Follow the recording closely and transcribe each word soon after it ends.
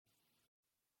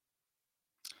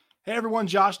Hey everyone,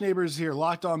 Josh Neighbors here,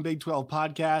 Locked On Big 12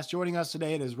 podcast. Joining us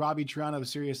today is Robbie Triano of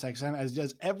SiriusXM, as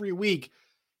does every week.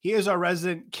 He is our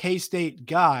resident K-State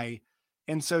guy.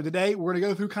 And so today we're going to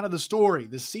go through kind of the story,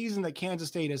 the season that Kansas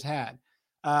State has had,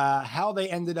 how they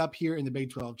ended up here in the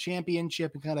Big 12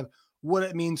 championship and kind of what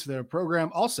it means for their program.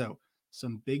 Also,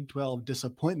 some Big 12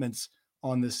 disappointments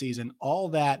on this season. All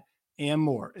that and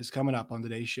more is coming up on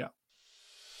today's show.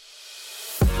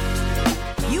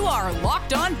 You are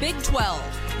Locked On Big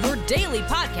 12, your daily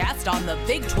podcast on the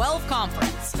Big 12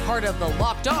 Conference, part of the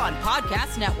Locked On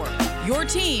Podcast Network, your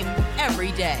team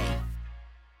every day.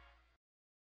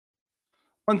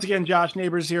 Once again, Josh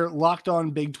Neighbors here, Locked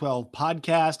On Big 12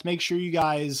 podcast. Make sure you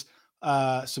guys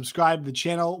subscribe to the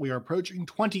channel. We are approaching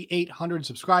 2,800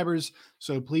 subscribers,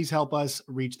 so please help us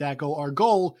reach that goal. Our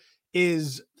goal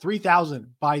is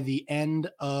 3,000 by the end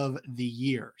of the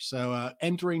year. So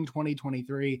entering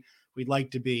 2023, we'd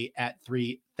like to be at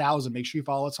 3,000. Make sure you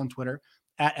follow us on Twitter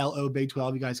at LO Big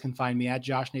 12. You guys can find me at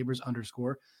Josh Neighbors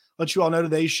 _. Let you all know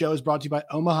today's show is brought to you by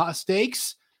Omaha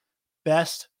Steaks.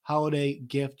 Best holiday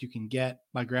gift you can get.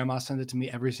 My grandma sends it to me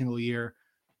every single year.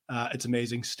 It's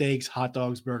amazing. Steaks, hot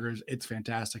dogs, burgers. It's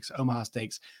fantastic. So Omaha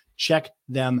Steaks, check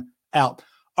them out.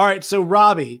 All right. So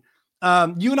Robbie,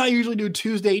 you and I usually do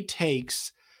Tuesday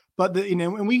takes, but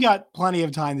and we got plenty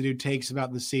of time to do takes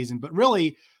about the season, but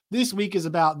really this week is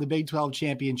about the Big 12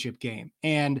 championship game.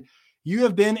 And you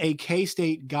have been a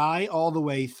K-State guy all the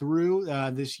way through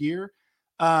this year.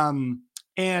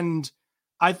 And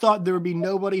I thought there would be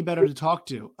nobody better to talk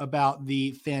to about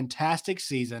the fantastic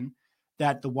season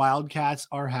that the Wildcats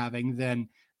are having than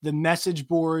the message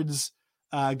boards,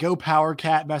 Go Power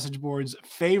Cat message boards,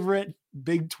 favorite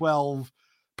Big 12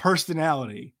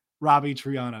 personality, Robbie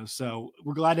Triano. So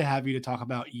we're glad to have you to talk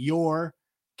about your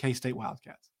K-State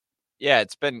Wildcats. Yeah,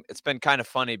 it's been kind of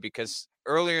funny because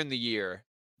earlier in the year,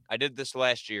 I did this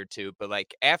last year too, but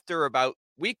like after about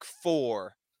week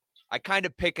 4, I kind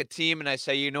of pick a team and I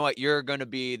say, you know what, you're going to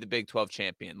be the Big 12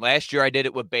 champion. Last year I did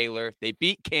it with Baylor. They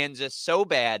beat Kansas so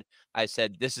bad. I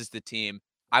said, this is the team.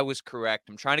 I was correct.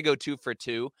 I'm trying to go 2 for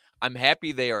 2. I'm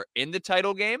happy they are in the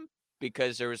title game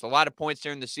because there was a lot of points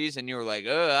during the season. You were like,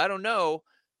 I don't know.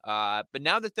 But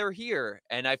now that they're here,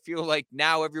 and I feel like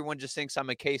now everyone just thinks I'm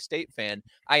a K-State fan.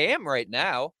 I am right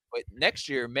now, but next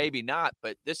year, maybe not.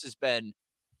 But this has been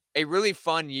a really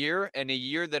fun year and a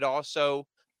year that also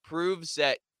proves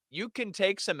that you can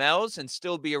take some L's and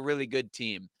still be a really good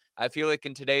team. I feel like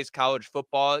in today's college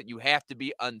football, you have to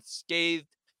be unscathed.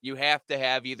 You have to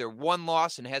have either one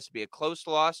loss and it has to be a close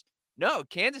loss. No,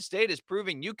 Kansas State is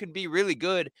proving you can be really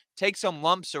good, take some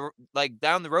lumps or like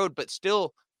down the road, but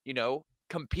still,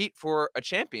 compete for a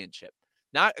championship.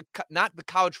 Not the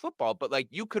college football, but like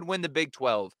you could win the Big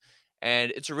 12.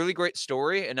 And it's a really great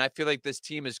story. And I feel like this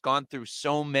team has gone through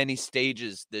so many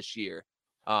stages this year.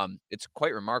 It's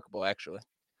quite remarkable, actually.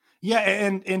 Yeah.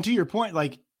 And to your point,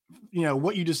 like,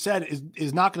 what you just said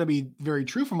is not going to be very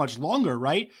true for much longer,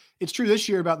 right? It's true this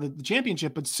year about the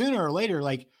championship, but sooner or later,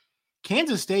 like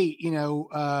Kansas State,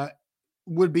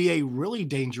 would be a really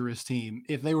dangerous team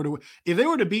if they were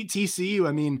to beat TCU.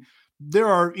 I mean, there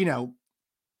are,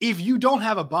 if you don't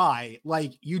have a bye,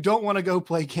 like you don't want to go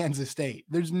play Kansas State.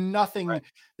 There's nothing that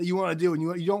you want to do, and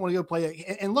you don't want to go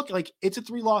play. And look, like it's a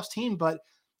 3-loss team, but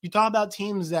you talk about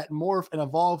teams that morph and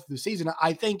evolve through the season.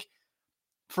 I think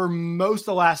for most of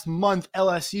the last month,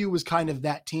 LSU was kind of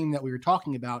that team that we were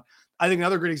talking about. I think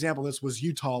another great example of this was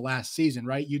Utah last season,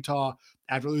 right? Utah,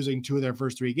 after losing 2 of their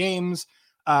first 3 games,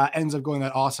 ends up going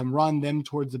that awesome run. Them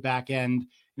towards the back end,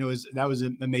 that was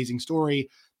an amazing story.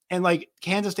 And like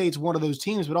Kansas State's one of those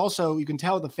teams, but also you can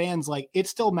tell the fans, like it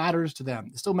still matters to them.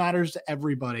 It still matters to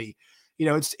everybody.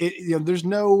 There's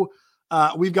no,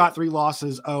 we've got 3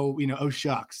 losses. Oh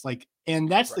shucks. Like, and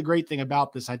that's the great thing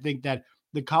about this. I think that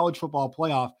the college football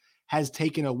playoff has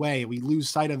taken away. We lose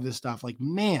sight of this stuff. Like,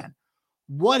 man,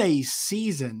 what a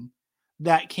season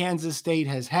that Kansas State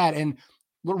has had. And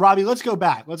Robbie, let's go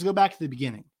back. Let's go back to the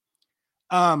beginning.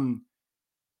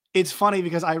 It's funny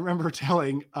because I remember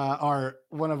telling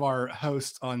one of our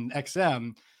hosts on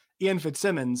XM, Ian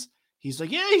Fitzsimmons, he's like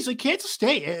Kansas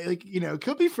State,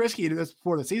 could be frisky. That's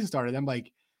before the season started. I'm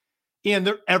like, Ian,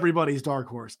 they're everybody's dark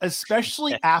horse,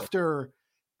 especially after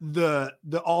the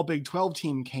All Big 12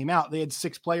 team came out. They had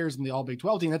 6 players in the All Big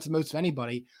 12 team. That's the most of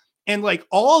anybody. And like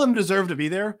all of them deserve to be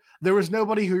there. There was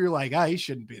nobody who you're like, he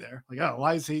shouldn't be there. Like,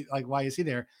 why is he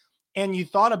there? And you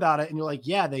thought about it and you're like,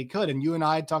 yeah, they could. And you and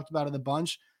I talked about it a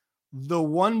bunch. The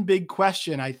one big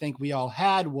question I think we all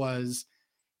had was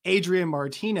Adrian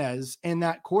Martinez in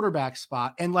that quarterback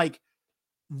spot. And like,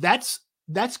 that's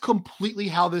completely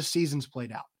how this season's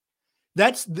played out.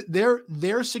 That's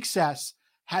their success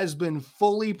has been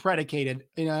fully predicated.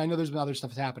 I know there's been other stuff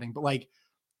that's happening, but like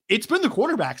it's been the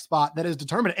quarterback spot that has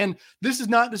determined it. And this is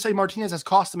not to say Martinez has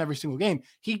cost them every single game.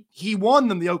 He won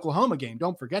them the Oklahoma game.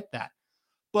 Don't forget that.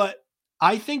 But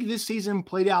I think this season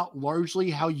played out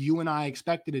largely how you and I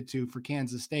expected it to for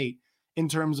Kansas State in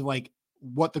terms of like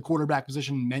what the quarterback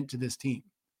position meant to this team.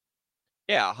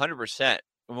 Yeah, 100%.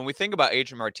 When we think about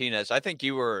Adrian Martinez, I think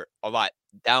you were a lot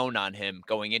down on him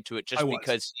going into it just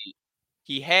because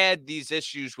he had these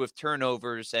issues with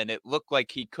turnovers and it looked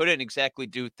like he couldn't exactly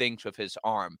do things with his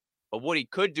arm. But what he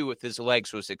could do with his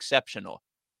legs was exceptional.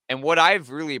 And what I've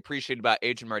really appreciated about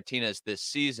Adrian Martinez this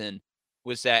season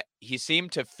was that he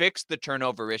seemed to fix the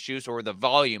turnover issues or the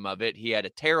volume of it. He had a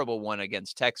terrible one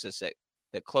against Texas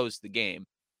that closed the game.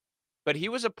 But he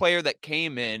was a player that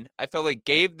came in, I felt like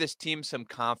gave this team some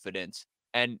confidence.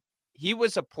 And he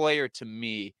was a player to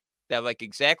me that, like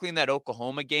exactly in that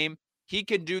Oklahoma game, he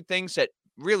can do things that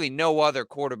really no other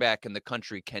quarterback in the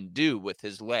country can do with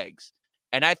his legs.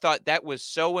 And I thought that was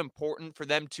so important for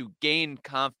them to gain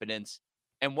confidence.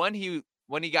 And when he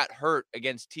got hurt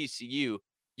against TCU,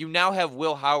 you now have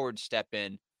Will Howard step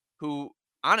in, who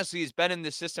honestly has been in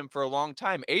the system for a long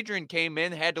time. Adrian came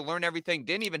in, had to learn everything,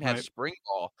 didn't even have spring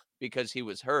ball because he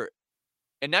was hurt.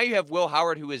 And now you have Will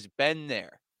Howard, who has been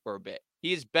there for a bit.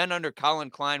 He has been under Colin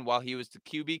Klein while he was the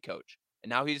QB coach, and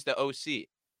now he's the OC.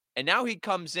 And now he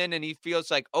comes in and he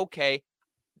feels like, okay,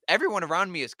 everyone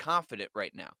around me is confident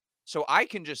right now, so I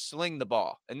can just sling the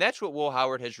ball. And that's what Will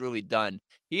Howard has really done.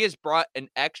 He has brought an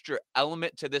extra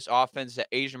element to this offense that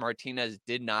Adrian Martinez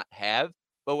did not have.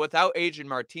 But without Adrian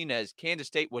Martinez, Kansas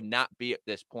State would not be at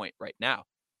this point right now.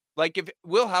 Like if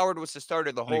Will Howard was the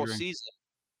starter the whole season,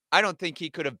 I don't think he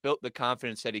could have built the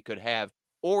confidence that he could have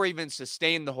or even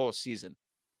sustained the whole season.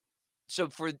 So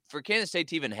for Kansas State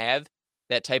to even have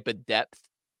that type of depth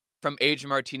from Adrian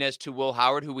Martinez to Will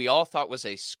Howard, who we all thought was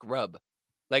a scrub.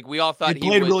 Like we all thought he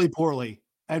played really poorly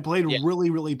and played really,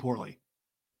 really poorly.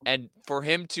 And for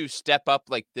him to step up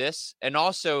like this, and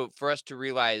also for us to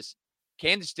realize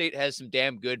Kansas State has some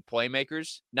damn good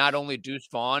playmakers, not only Deuce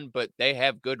Vaughn, but they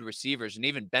have good receivers. And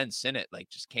even Ben Sinnott, like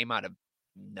just came out of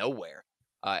nowhere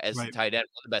as the tight end,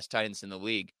 one of the best tight ends in the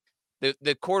league.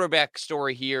 The quarterback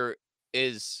story here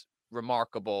is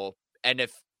remarkable. And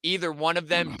if either one of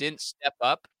them didn't step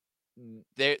up,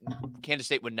 Kansas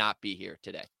State would not be here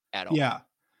today at all. Yeah.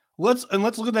 Let's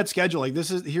look at that schedule. Like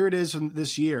here it is from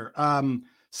this year.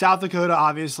 South Dakota,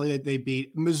 obviously they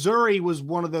beat. Missouri was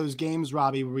one of those games,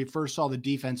 Robbie, where we first saw the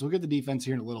defense. We'll get the defense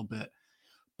here in a little bit.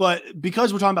 But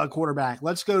because we're talking about quarterback,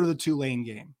 let's go to the Tulane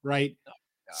game, right?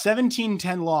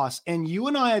 17-10 loss. And you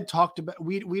and I had talked about,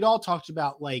 we'd all talked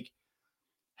about like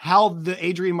how the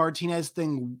Adrian Martinez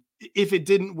thing, if it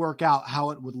didn't work out,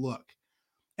 how it would look.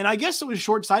 And I guess it was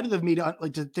short-sighted of me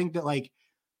to think that like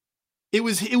it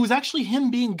was actually him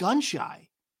being gun shy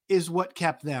is what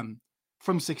kept them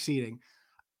from succeeding.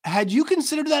 Had you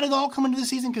considered that at all coming into the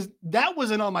season? Because that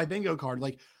wasn't on my bingo card.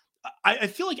 Like I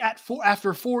feel like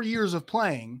after 4 years of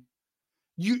playing,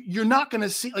 you're not going to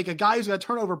see like a guy who's got a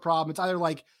turnover problem. It's either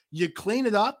like you clean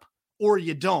it up or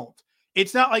you don't.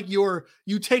 It's not like you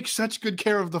take such good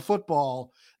care of the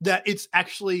football that it's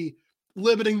actually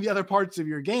limiting the other parts of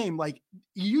your game. Like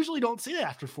you usually don't see that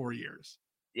after 4 years.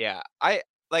 Yeah. I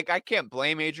can't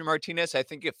blame Adrian Martinez. I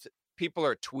think if people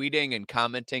are tweeting and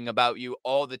commenting about you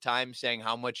all the time saying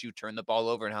how much you turn the ball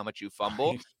over and how much you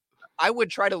fumble, I would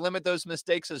try to limit those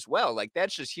mistakes as well. Like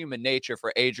that's just human nature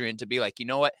for Adrian to be like, you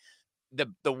know what?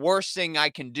 The worst thing I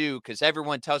can do, because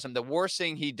everyone tells him the worst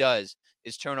thing he does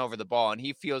is turn over the ball. And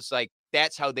he feels like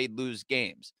that's how they'd lose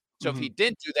games. So if he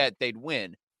didn't do that, they'd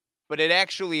win. But it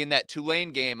actually, in that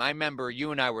Tulane game, I remember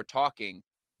you and I were talking,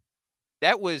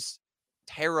 that was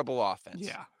terrible offense.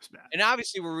 Yeah. It was bad. And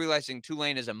obviously we're realizing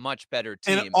Tulane is a much better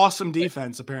team. And an awesome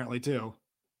defense, apparently, too.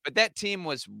 But that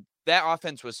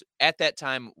offense was at that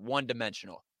time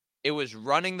one-dimensional. It was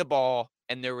running the ball,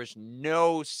 and there was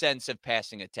no sense of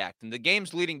passing attack. And the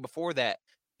games leading before that,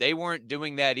 they weren't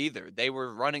doing that either. They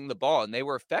were running the ball, and they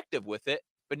were effective with it.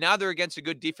 But now they're against a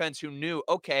good defense who knew,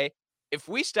 okay, if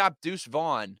we stop Deuce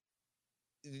Vaughn,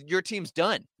 your team's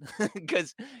done.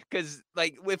 Because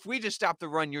like if we just stop the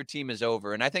run, your team is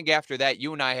over. And I think after that,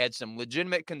 you and I had some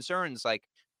legitimate concerns like,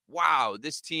 wow,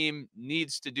 this team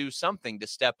needs to do something to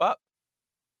step up.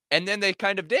 And then they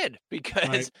kind of did,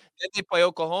 because then they play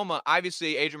Oklahoma.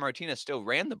 Obviously, Adrian Martinez still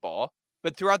ran the ball,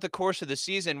 but throughout the course of the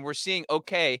season, we're seeing,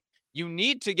 okay, you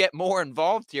need to get more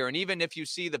involved here. And even if you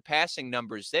see the passing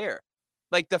numbers there,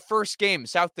 like the first game,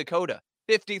 South Dakota,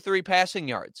 53 passing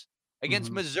yards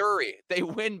against Missouri. They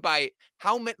win by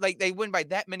how many? Like they win by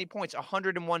that many points,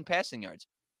 101 passing yards.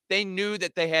 they knew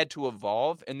that they had to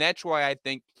evolve, and that's why I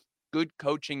think good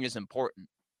coaching is important.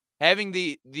 Having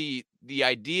the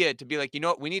idea to be like, you know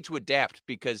what, we need to adapt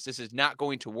because this is not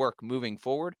going to work moving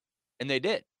forward, and they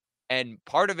did. And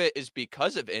part of it is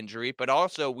because of injury, but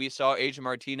also we saw Adrian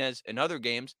Martinez in other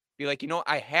games be like, you know,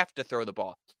 I have to throw the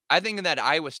ball. I think in that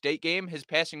Iowa State game, his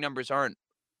passing numbers aren't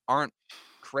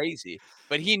crazy,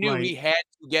 but he knew Right. he had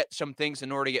to get some things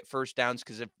in order to get first downs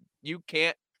because if you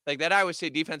can't, like that Iowa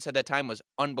State defense at that time was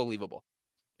unbelievable.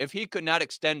 If he could not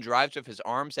extend drives with his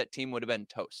arms, that team would have been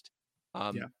toast.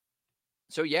 Yeah.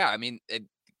 So yeah, I mean,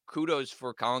 kudos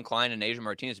for Colin Klein and Adrian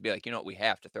Martinez to be like, you know what, we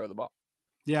have to throw the ball.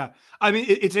 Yeah. I mean,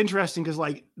 it's interesting because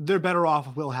like they're better off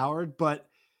with Will Howard, but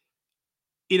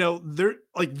they're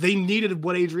like they needed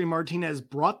what Adrian Martinez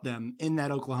brought them in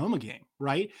that Oklahoma game,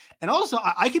 right? And also,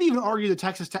 I could even argue the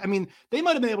Texas Tech. I mean, they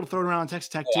might have been able to throw it around on Texas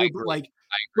Tech too, but I agree.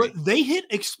 but they hit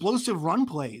explosive run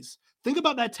plays. Think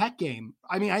about that Tech game.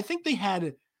 I mean, I think they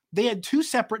had 2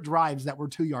 separate drives that were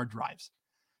 2-yard drives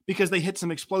because they hit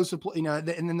some explosive, and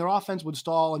then their offense would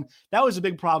stall, and that was a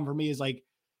big problem for me. Is like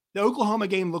the Oklahoma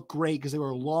game looked great because they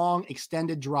were long,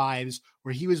 extended drives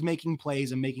where he was making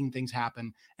plays and making things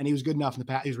happen, and he was good enough in the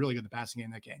pass. He was really good in the passing game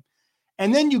in that game.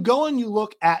 And then you go and you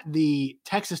look at the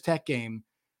Texas Tech game,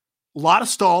 a lot of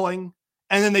stalling,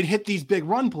 and then they'd hit these big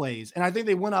run plays. And I think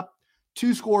they went up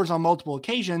 2 scores on multiple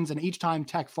occasions, and each time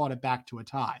Tech fought it back to a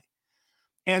tie.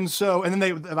 And then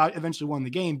they eventually won the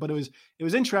game, but it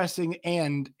was interesting.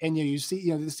 And you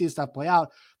see this stuff play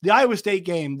out. The Iowa State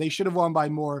game, they should have won by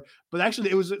more, but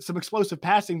actually it was some explosive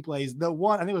passing plays. The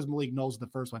one, I think it was Malik Knowles, the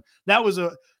first one. That was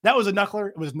a knuckler.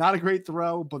 It was not a great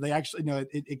throw, but they actually,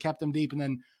 it kept them deep. And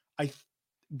then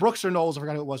Brooks or Knowles, I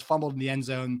forgot who it was, fumbled in the end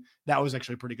zone. That was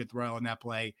actually a pretty good throw in that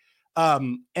play.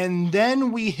 And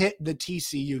then we hit the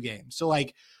TCU game. So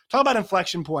like, talk about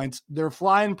inflection points. They're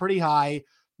flying pretty high.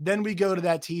 Then we go to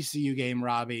that TCU game,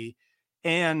 Robbie,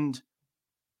 and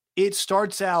it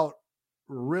starts out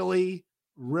really,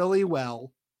 really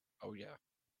well. Oh, yeah.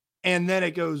 And then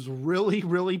it goes really,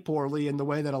 really poorly in the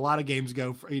way that a lot of games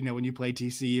go, when you play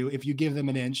TCU. If you give them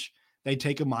an inch, they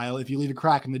take a mile. If you leave a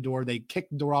crack in the door, they kick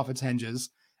the door off its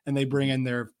hinges, and they bring in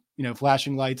their,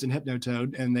 flashing lights and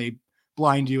Hypnotoad, and they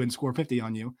blind you and score 50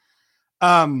 on you.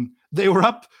 They were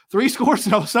up 3 scores,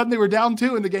 and all of a sudden they were down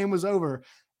 2, and the game was over.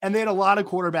 And they had a lot of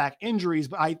quarterback injuries,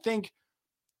 but I think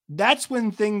that's when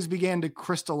things began to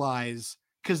crystallize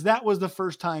because that was the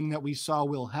first time that we saw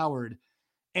Will Howard,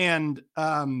 and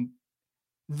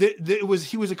he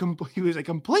was a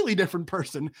completely different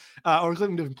person, or a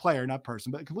completely different player, not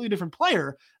person, but a completely different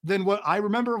player than what I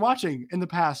remember watching in the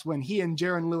past when he and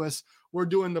Jaron Lewis were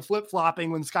doing the flip flopping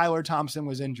when Skylar Thompson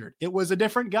was injured. It was a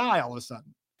different guy all of a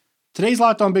sudden. Today's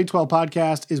Locked On Big 12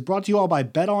 podcast is brought to you all by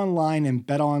BetOnline and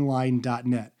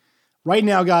BetOnline.net. Right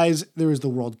now, guys, there is the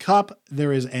World Cup,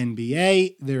 there is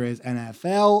NBA, there is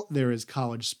NFL, there is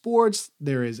college sports,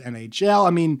 there is NHL. I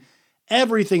mean,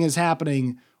 everything is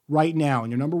happening right now,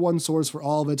 and your number one source for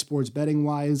all of it sports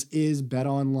betting-wise is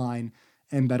BetOnline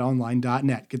and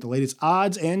BetOnline.net. Get the latest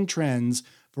odds and trends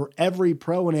for every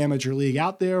pro and amateur league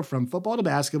out there, from football to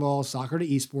basketball, soccer to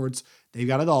esports. They've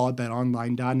got it all at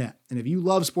betonline.net. And if you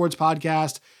love sports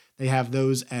podcasts, they have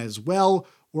those as well.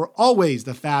 We're always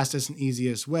the fastest and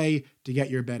easiest way to get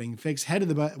your betting fix. Head to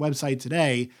the website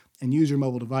today and use your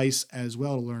mobile device as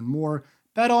well to learn more.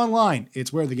 Bet online.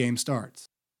 It's where the game starts.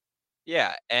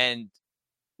 Yeah, and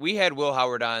we had Will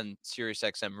Howard on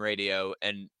SiriusXM radio,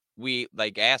 and we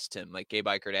asked him, Gabe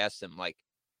Ikard asked him,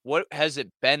 what has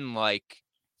it been like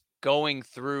going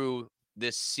through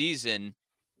this season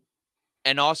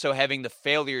and also having the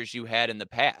failures you had in the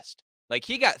past?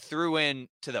 He got through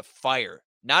into the fire,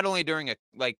 not only during as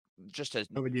a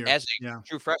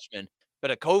true freshman,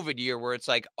 but a COVID year where it's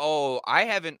I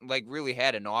haven't really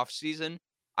had an off season.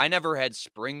 I never had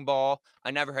spring ball. I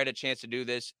never had a chance to do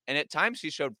this. And at times he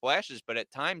showed flashes, but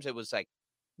at times it was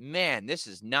man, this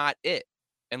is not it.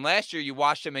 And last year you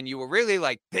watched him and you were really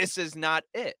this is not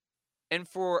it. And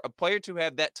for a player to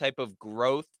have that type of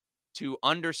growth, to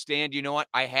understand, you know what,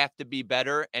 I have to be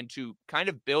better, and to kind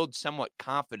of build somewhat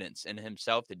confidence in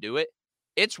himself to do it,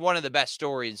 it's one of the best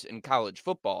stories in college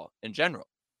football in general.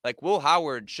 Will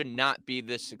Howard should not be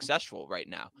this successful right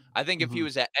now. I think if he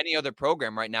was at any other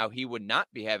program right now, he would not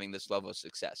be having this level of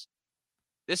success.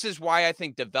 This is why I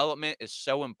think development is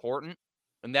so important.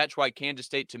 And that's why Kansas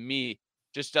State, to me,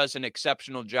 just does an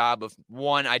exceptional job of,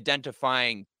 one,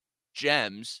 identifying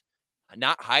gems,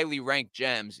 not highly ranked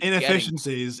gems.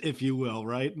 Inefficiencies, if you will,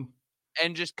 right?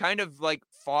 And just kind of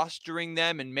fostering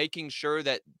them and making sure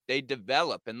that they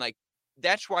develop. And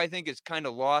that's why I think it's kind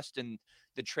of lost in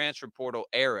the transfer portal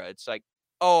era. It's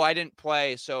oh, I didn't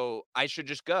play, so I should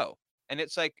just go. And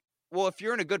it's like, well, if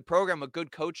you're in a good program, with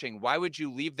good coaching, why would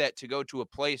you leave that to go to a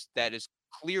place that is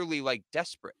clearly like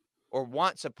desperate or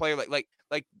wants a player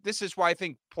like this is why I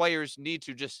think players need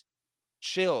to just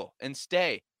chill and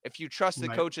stay. If you trust the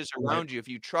Right. coaches around you, if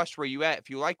you trust where you at, if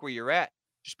you like where you're at,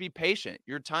 just be patient.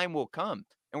 Your time will come.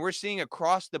 And we're seeing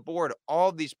across the board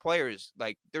all these players,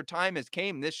 like their time has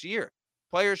came this year.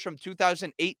 Players from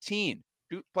 2018,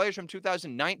 players from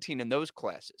 2019 in those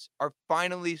classes are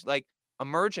finally like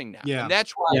emerging now. Yeah. And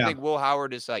that's why I Yeah. think Will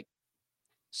Howard is like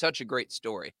such a great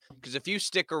story. Because if you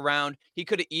stick around, he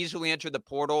could have easily entered the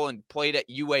portal and played at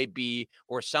UAB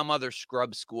or some other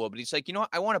scrub school. But he's like, you know what?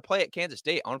 I want to play at Kansas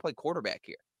State. I want to play quarterback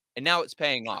here. And now it's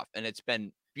paying off, and it's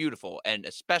been beautiful. And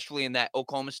especially in that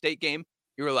Oklahoma State game,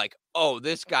 you were like, oh,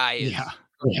 this guy is. Yeah.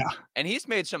 Yeah. And he's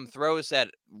made some throws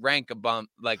that rank among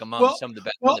Well, some of the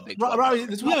best in Well, the Big 12. Robbie,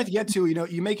 this we have to get to.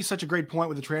 You make such a great point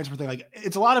with the transfer thing. Like,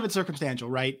 it's a lot of it's circumstantial,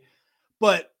 right?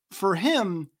 But for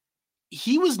him,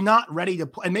 he was not ready to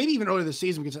play, and maybe even earlier this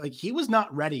season, because like he was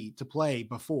not ready to play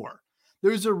before.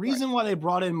 There's a reason why they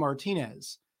brought in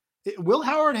Martinez. Will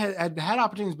Howard had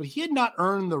opportunities, but he had not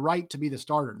earned the right to be the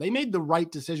starter. They made the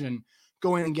right decision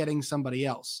going and getting somebody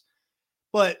else.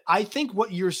 But I think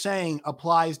what you're saying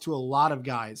applies to a lot of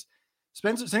guys.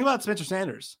 Think about Spencer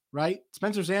Sanders, right?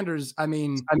 Spencer Sanders, a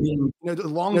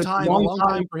long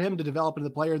time for him to develop into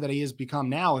the player that he has become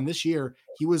now. And this year,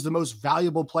 he was the most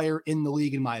valuable player in the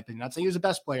league, in my opinion. Not saying he was the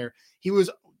best player.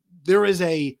 There is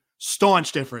a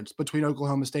staunch difference between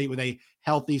Oklahoma State with a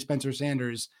healthy Spencer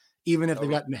Sanders, even if they've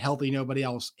got healthy nobody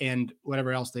else and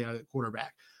whatever else they have at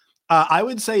quarterback. I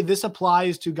would say this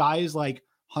applies to guys like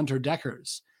Hunter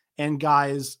Deckers and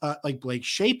guys like Blake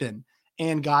Shapen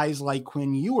and guys like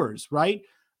Quinn Ewers, right?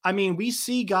 I mean, we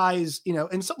see guys,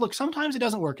 and so, look, sometimes it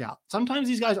doesn't work out. Sometimes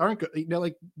these guys aren't good,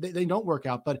 like they don't work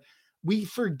out, but we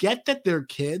forget that they're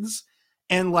kids.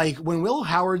 And like when Will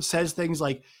Howard says things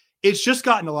like, it's just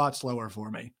gotten a lot slower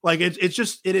for me. Like it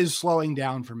is slowing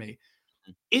down for me.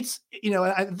 It's,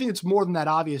 I think it's more than that,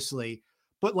 obviously,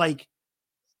 but like,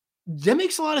 that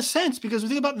makes a lot of sense because we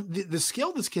think about the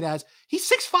skill this kid has. He's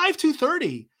 6'5",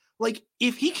 230. Like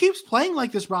if he keeps playing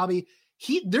like this, Robbie,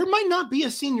 there might not be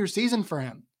a senior season for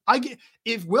him.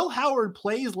 If Will Howard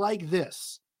plays like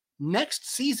this next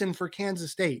season for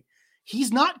Kansas State,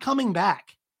 he's not coming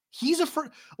back.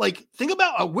 Think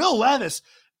about a Will Levis.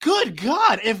 Good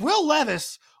God, if Will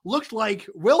Levis looked like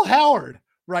Will Howard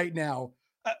right now,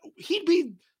 he'd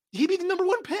be the number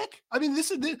one pick. I mean, this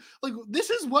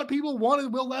is what people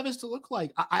wanted Will Levis to look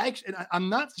like. I'm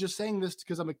not just saying this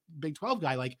because I'm a Big 12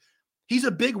 guy. Like, he's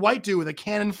a big white dude with a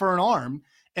cannon for an arm.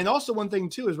 And also one thing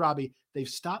too is, Robbie, they've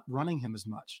stopped running him as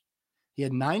much. He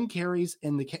had 9 carries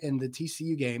in the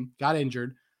TCU game, got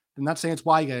injured. I'm not saying it's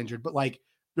why he got injured, but like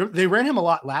they ran him a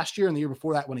lot last year and the year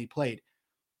before that when he played.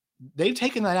 They've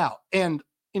taken that out. And,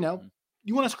 you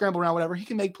want to scramble around, whatever. He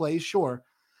can make plays, sure.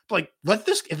 But like,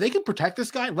 if they can protect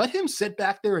this guy, let him sit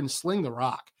back there and sling the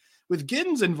rock. With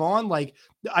Giddens and Vaughn, like,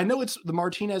 I know it's the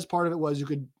Martinez part of it was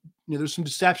there's some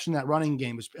deception in that running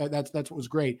game. That's what was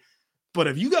great. But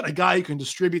if you got a guy who can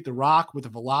distribute the rock with the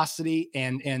velocity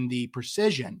and the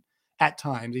precision at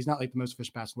times, he's not like the most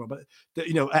efficient passer in the world,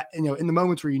 but in the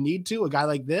moments where you need to, a guy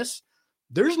like this,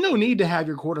 there's no need to have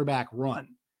your quarterback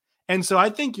run. And so I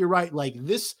think you're right. Like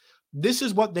this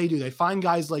is what they do. They find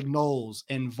guys like Knowles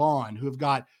and Vaughn who have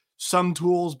got some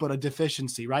tools, but a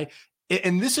deficiency, right?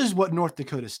 And this is what North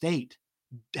Dakota State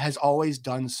has always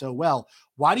done so well.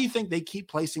 Why do you think they keep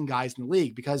placing guys in the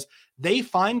league? Because they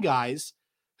find guys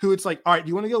who it's like, all right, do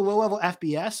you want to go low-level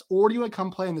FBS or do you want to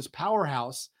come play in this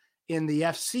powerhouse in the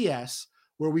FCS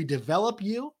where we develop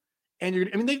you? And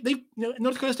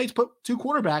North Dakota State's put 2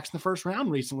 quarterbacks in the first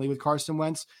round recently with Carson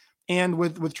Wentz and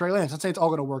with Trey Lance. I'm not saying it's all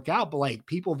going to work out, but like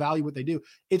people value what they do.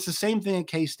 It's the same thing at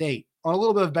K-State on a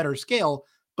little bit of a better scale,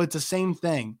 but it's the same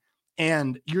thing.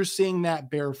 And you're seeing that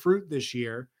bear fruit this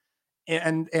year.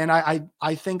 And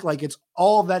I think like it's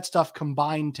all of that stuff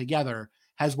combined together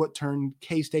has what turned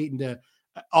K-State into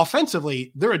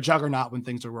offensively, they're a juggernaut when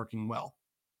things are working well.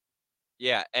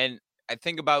 Yeah. And I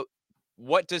think about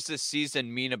what does this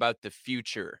season mean about the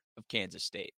future of Kansas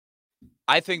State?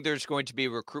 I think there's going to be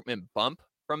a recruitment bump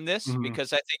from this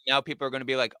because I think now people are going to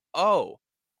be like, oh,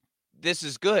 this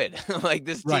is good. Like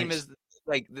this team is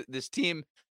like this team.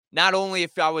 Not only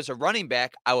if I was a running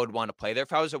back, I would want to play there.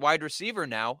 If I was a wide receiver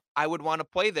now, I would want to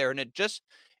play there. And it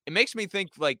makes me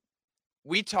think like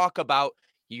we talk about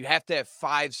you have to have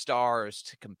 5 stars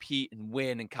to compete and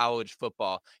win in college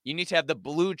football. You need to have the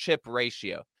blue chip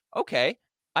ratio. Okay,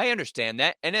 I understand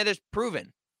that. And it is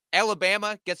proven.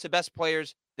 Alabama gets the best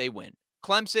players, they win.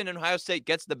 Clemson and Ohio State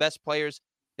gets the best players,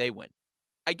 they win.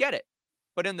 I get it.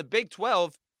 But in the Big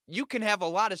 12, you can have a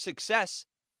lot of success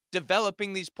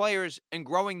developing these players and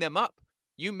growing them up.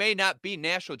 You may not be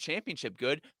national championship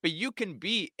good, but you can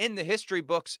be in the history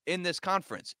books in this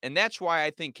conference. And that's why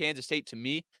I think Kansas State, to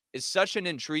me, is such an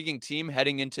intriguing team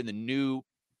heading into the new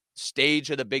stage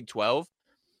of the Big 12.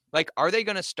 Like, are they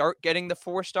going to start getting the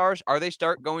 4 stars? Are they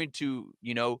going to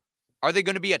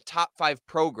be a top 5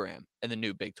 program in the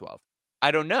new Big 12?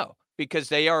 I don't know, because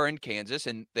they are in Kansas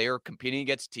and they are competing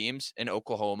against teams in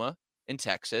Oklahoma, in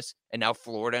Texas, and now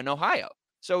Florida and Ohio.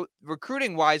 So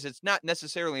recruiting wise, it's not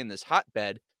necessarily in this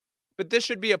hotbed, but this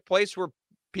should be a place where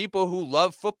people who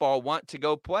love football want to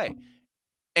go play.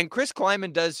 And Chris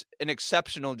Klieman does an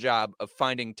exceptional job of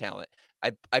finding talent.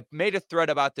 I made a thread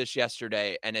about this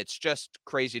yesterday, and it's just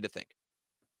crazy to think.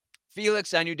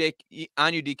 Felix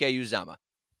Anudike-Uzomah.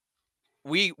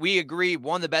 We agree,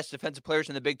 one of the best defensive players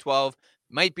in the Big 12,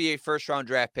 might be a first-round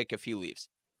draft pick if he leaves.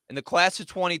 In the class of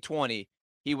 2020,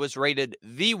 he was rated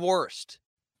the worst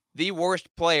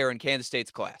player in Kansas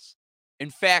State's class. In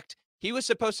fact, he was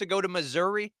supposed to go to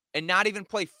Missouri and not even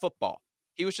play football.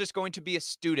 He was just going to be a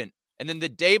student. And then the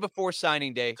day before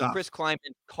signing day, Chris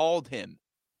Klieman called him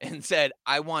and said,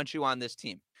 I want you on this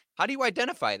team. How do you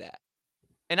identify that?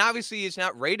 And obviously he's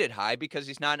not rated high because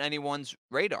he's not on anyone's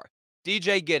radar.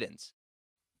 DJ Giddens.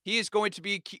 He is going to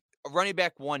be running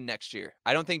back 1 next year.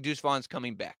 I don't think Deuce Vaughn's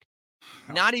coming back.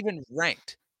 Not even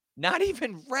ranked.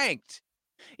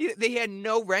 They had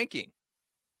no ranking.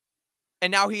 And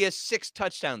now he has 6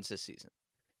 touchdowns this season.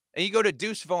 And you go to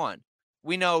Deuce Vaughn.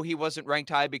 We know he wasn't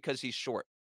ranked high because he's short.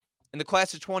 In the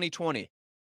class of 2020,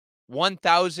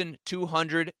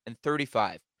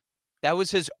 1,235. That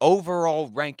was his overall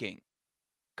ranking,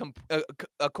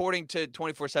 according to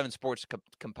 24/7 Sports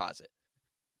Composite.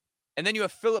 And then you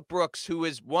have Phillip Brooks, who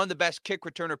is one of the best kick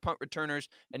returner, punt returners,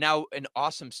 and now an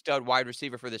awesome stud wide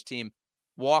receiver for this team.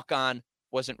 Walk on,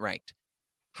 wasn't ranked.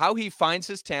 How he finds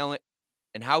his talent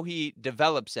and how he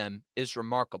develops them is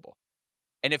remarkable.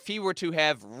 And if he were to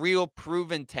have real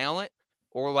proven talent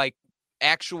or like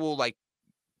actual like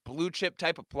blue chip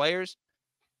type of players,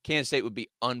 Kansas State would be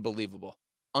unbelievable.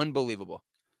 Unbelievable.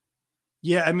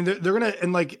 Yeah, I mean, they're going to,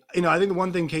 and like, I think the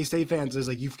one thing K-State fans is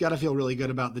like, you've got to feel really good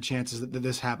about the chances that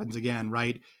this happens again,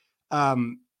 right? There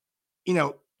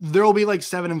will be like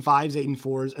 7 and 5s, 8 and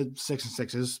 4s, 6 and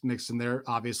 6s mixed in there,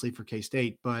 obviously for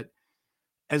K-State, but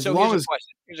here's a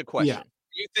question. Yeah.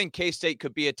 Do you think K-State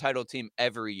could be a title team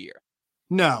every year?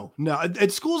 No.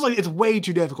 At schools like, it's way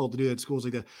too difficult to do at schools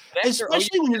like that,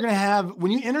 especially when you're going to have,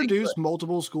 when you introduce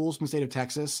multiple schools from the state of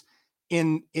Texas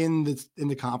in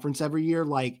the conference every year,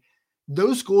 like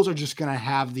those schools are just going to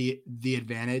have the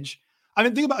advantage. I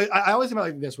mean, I always think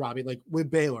about like this, Robbie, like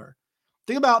with Baylor,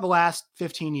 think about the last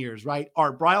 15 years, right?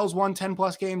 Art Briles won 10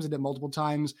 plus games and did multiple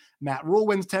times. Matt Rule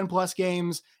wins 10 plus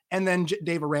games. And then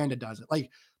Dave Aranda does it.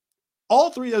 Like, all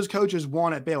 3 of those coaches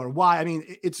won at Baylor. Why? I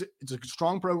mean, it's a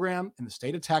strong program in the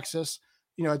state of Texas.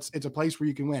 It's a place where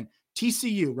you can win.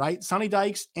 TCU, right? Sonny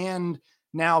Dykes and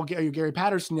now Gary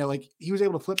Patterson, like he was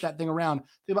able to flip that thing around.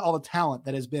 Think about all the talent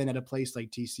that has been at a place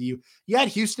like TCU. You had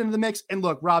Houston in the mix. And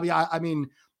look, Robbie, I mean,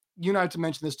 you and I have to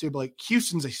mention this too, but like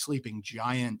Houston's a sleeping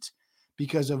giant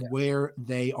because of where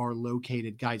they are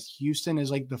located. Guys, Houston is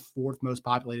like the 4th most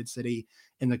populated city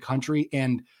in the country.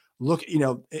 And look,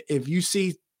 if you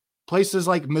see places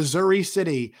like Missouri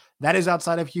City, that is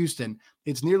outside of Houston.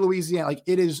 It's near Louisiana. Like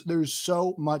there's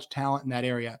so much talent in that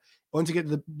area. Once you get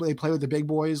they play with the big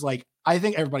boys, like I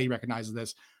think everybody recognizes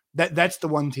this. That's the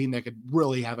one team that could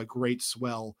really have a great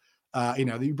swell.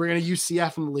 You bring in a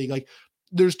UCF in the league. Like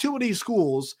there's too many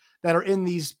schools that are in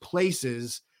these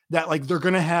places that like they're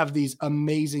going to have these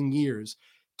amazing years.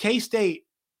 K-State,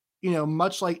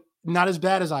 much like not as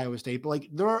bad as Iowa State, but like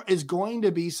there is going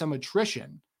to be some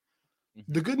attrition.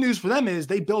 The good news for them is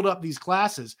they build up these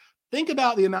classes. Think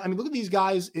about the amount. I mean, look at these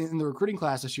guys in the recruiting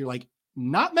class this year. Like,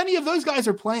 not many of those guys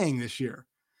are playing this year.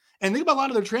 And think about a lot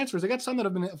of their transfers. They got some that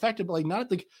have been affected, but like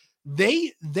not like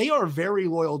they are very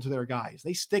loyal to their guys.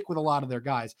 They stick with a lot of their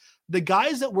guys. The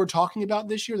guys that we're talking about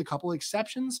this year, the couple of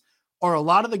exceptions, are a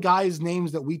lot of the guys'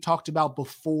 names that we talked about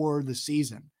before the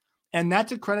season. And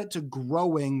that's a credit to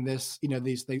growing this,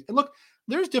 these things. And look,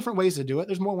 there's different ways to do it.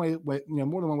 There's more more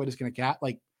than one way to skin a cat.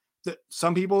 Like,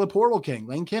 some people, the portal king,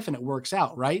 Lane Kiffin, it works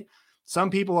out, right?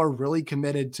 Some people are really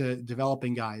committed to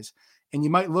developing guys. And you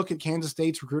might look at Kansas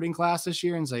State's recruiting class this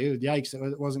year and say, oh, yikes,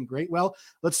 it wasn't great. Well,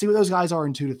 let's see what those guys are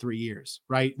in 2 to 3 years,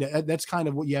 right? That's kind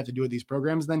of what you have to do with these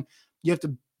programs. Then you have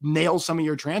to nail some of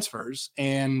your transfers.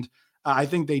 And I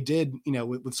think they did,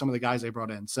 with some of the guys they brought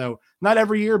in. So not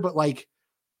every year, but like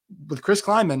with Chris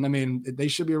Klieman, I mean, they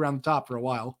should be around the top for a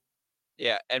while.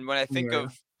 Yeah. And when I think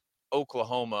of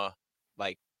Oklahoma,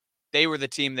 like they were the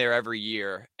team there every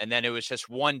year. And then it was just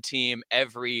one team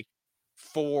every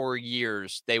 4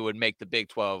 years they would make the Big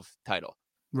 12 title.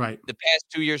 Right. The past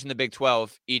 2 years in the Big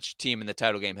 12, each team in the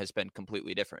title game has been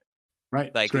completely different.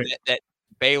 Right. Like that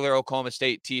Baylor, Oklahoma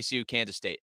State, TCU, Kansas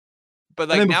State. But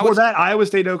like and then now before that, Iowa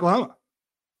State, Oklahoma.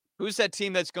 Who's that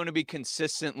team that's going to be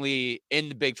consistently in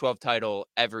the Big 12 title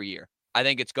every year? I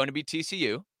think it's going to be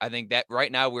TCU. I think that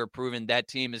right now we're proving that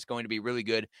team is going to be really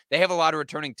good. They have a lot of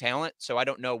returning talent, so I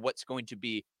don't know what's going to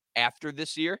be after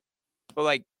this year. But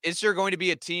like, is there going to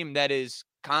be a team that is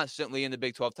constantly in the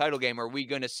Big 12 title game? Or are we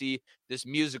going to see this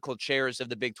musical chairs of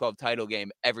the Big 12 title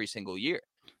game every single year?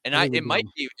 And it might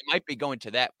be going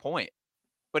to that point.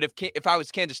 But if I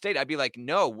was Kansas State, I'd be like,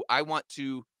 no, I want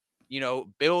to,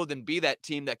 build and be that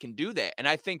team that can do that. And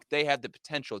I think they have the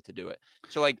potential to do it.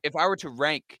 So like, if I were to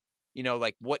rank,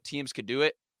 like what teams could do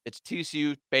it, it's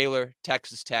TCU, Baylor,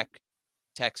 Texas Tech,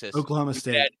 Texas, Oklahoma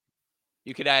State.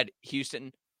 You could add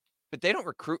Houston, but they don't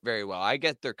recruit very well. I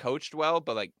get they're coached well,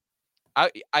 but like, I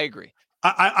agree.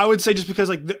 I would say just because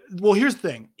here's the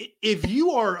thing. If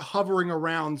you are hovering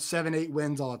around 7-8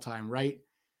 wins all the time, right?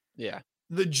 Yeah.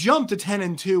 The jump to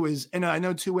 10-2 is, and I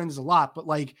know 2 wins is a lot, but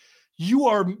like you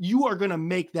are going to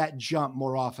make that jump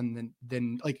more often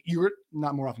than like you're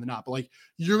not more often than not, but like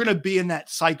you're going to be in that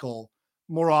cycle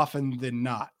more often than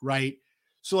not. Right.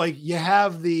 So like you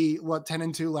have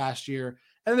 10-2 last year,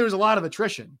 and there was a lot of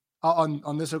attrition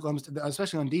on this Oklahoma,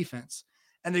 especially on defense,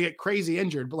 and they get crazy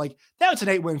injured, but like that's an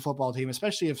 8-win football team,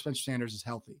 especially if Spencer Sanders is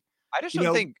healthy. I just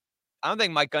don't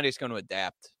think Mike Gundy's going to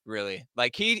adapt, really.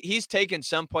 Like he's taken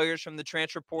some players from the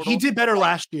transfer portal. He did better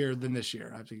last year than this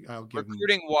year.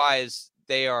 Recruiting wise,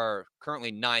 they are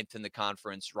currently 9th in the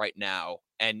conference right now.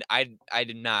 And I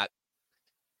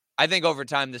think over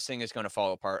time this thing is going to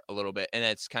fall apart a little bit. And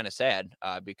it's kind of sad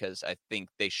because I think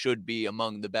they should be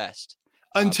among the best.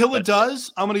 Until it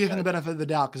does, I'm going to give him the benefit of the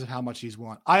doubt because of how much he's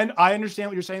won. I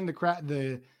understand what you're saying.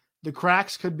 The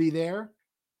cracks could be there.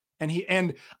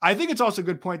 And I think it's also a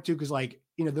good point too, because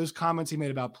those comments he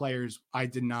made about players, I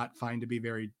did not find to be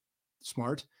very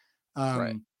smart.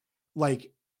 Right.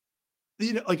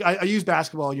 I use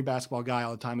basketball, your basketball guy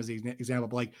all the time as the example,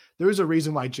 but like there is a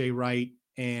reason why Jay Wright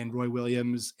and Roy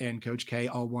Williams and Coach K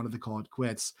all wanted to call it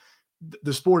quits.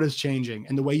 The sport is changing,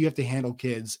 and the way you have to handle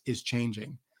kids is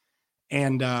changing.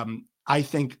 And I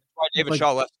think David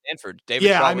Shaw left Stanford.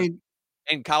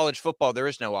 In college football, there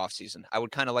is no offseason. I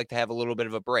would kind of like to have a little bit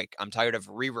of a break. I'm tired of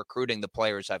re-recruiting the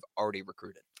players I've already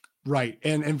recruited. Right.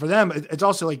 And for them, it's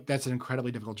also like that's an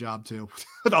incredibly difficult job too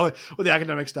with the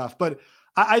academic stuff. But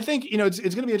I think, it's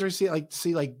going to be interesting to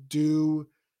see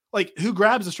who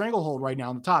grabs the stranglehold right now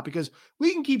on the top, because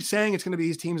we can keep saying it's going to be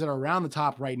these teams that are around the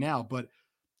top right now. But,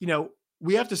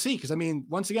 we have to see, because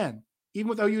once again, even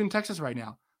with OU and Texas right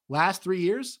now, last 3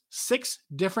 years, 6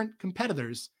 different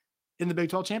competitors in the Big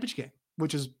 12 championship game,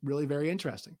 which is really very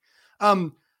interesting.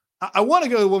 I want to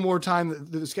go one more time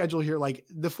the schedule here. Like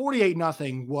the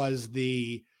 48-0 was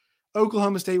the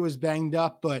Oklahoma State was banged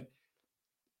up, but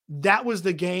that was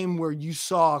the game where you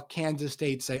saw Kansas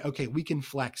State say, okay, we can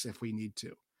flex if we need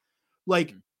to.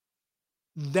 Like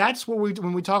that's where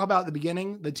when we talk about at the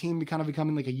beginning, the team kind of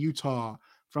becoming like a Utah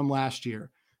from last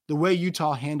year, the way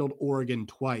Utah handled Oregon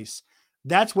twice.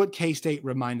 That's what K-State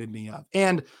reminded me of.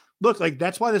 And look, like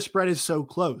that's why the spread is so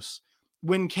close.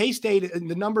 When K-State, and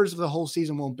the numbers of the whole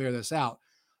season won't bear this out,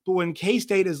 but when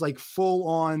K-State is like full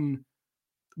on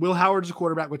Will Howard's a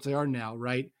quarterback, which they are now,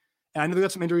 right? And I know they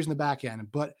got some injuries in the back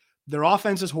end, but their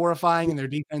offense is horrifying and their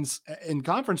defense in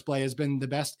conference play has been the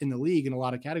best in the league in a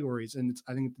lot of categories. And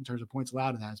I think in terms of points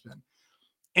allowed, it has been.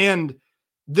 And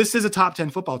this is a top 10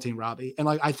 football team, Robbie. And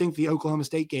I think the Oklahoma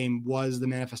State game was the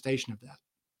manifestation of that.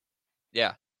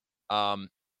 Yeah. And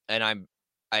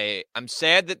I'm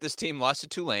sad that this team lost to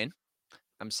Tulane.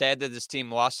 I'm sad that this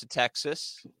team lost to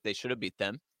Texas. They should have beat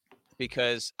them,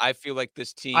 because I feel like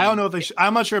this team. I don't know if they should.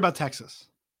 I'm not sure about Texas.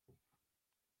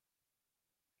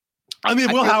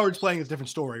 Will Howard's playing is a different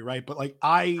story, right? But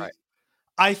I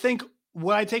think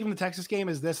what I take from the Texas game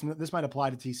is this, and this might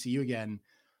apply to TCU again.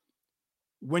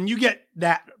 When you get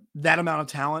that amount of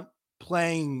talent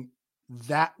playing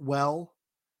that well,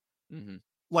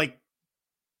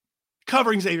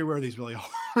 covering Xavier Worthy is really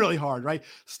hard. Really hard, right?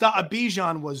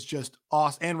 Bijan was just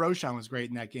awesome, and Roschon was great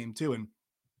in that game too. And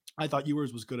I thought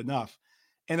Ewers was good enough.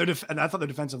 And I thought the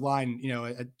defensive line,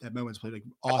 at moments played like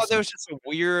awesome. I thought there was just a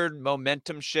weird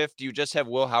momentum shift. You just have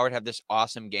Will Howard have this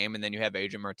awesome game, and then you have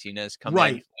Adrian Martinez come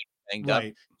in banged up.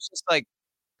 It's just like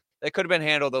that could have been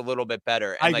handled a little bit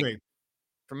better. And I agree.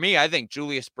 For me, I think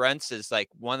Julius Brents is like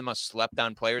one of the most slept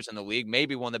on players in the league,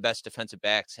 maybe one of the best defensive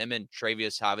backs. Him and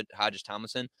Travius Hodges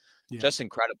Tomlinson. just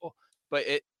incredible. But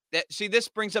this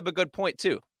brings up a good point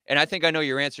too. And I think I know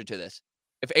your answer to this.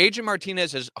 If Adrian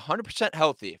Martinez is 100%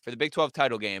 healthy for the Big 12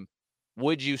 title game,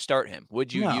 would you start him?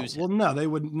 Would you use him? Well, no, they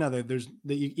wouldn't. No, That's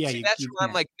where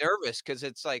I'm like nervous because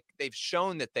it's like they've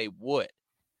shown that they would.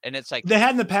 And it's like they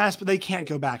had in the past, but they can't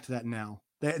go back to that now.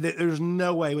 There's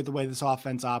no way with the way this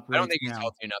offense operates. I don't think he's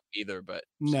healthy enough either, but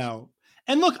no.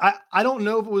 And look, I don't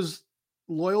know if it was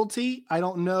loyalty. I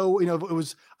don't know, if it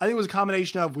was, I think it was a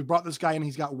combination of we brought this guy in,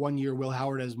 he's got 1 year. Will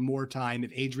Howard has more time. If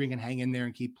Adrian can hang in there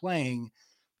and keep playing,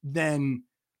 then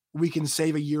we can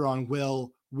save a year on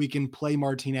Will. We can play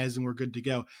Martinez and we're good to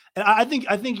go. And I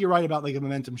think you're right about like a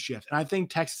momentum shift. And I think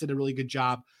Texas did a really good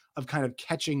job of kind of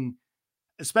catching,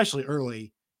 especially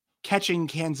early, catching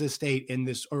Kansas State in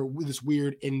this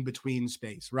weird in-between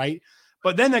space, right?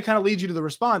 But then that kind of leads you to the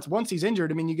response. Once he's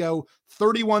injured, I mean, you go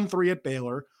 31-3 at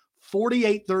Baylor,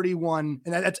 48-31,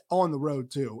 and that's on the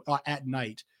road too, at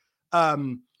night.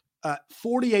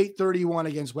 48-31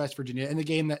 against West Virginia in the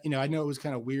game that, I know it was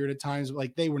kind of weird at times, but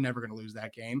like they were never going to lose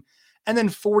that game. And then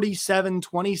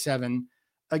 47-27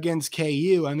 against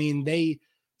KU. I mean, they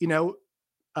knew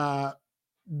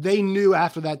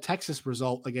after that Texas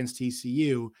result against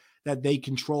TCU that they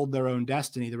controlled their own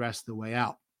destiny the rest of the way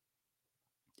out.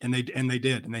 And they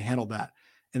did, and they handled that,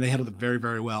 and they handled it very,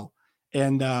 very well.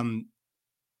 And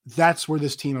that's where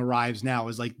this team arrives now,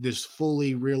 is like this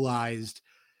fully realized.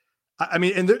 I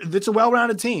mean, and it's a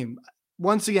well-rounded team.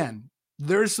 Once again,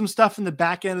 there's some stuff in the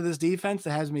back end of this defense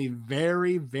that has me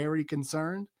very, very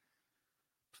concerned.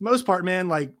 For the most part, man,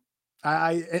 like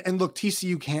and look,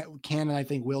 TCU can and I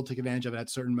think will take advantage of it at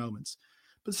certain moments.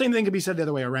 But the same thing could be said the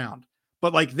other way around.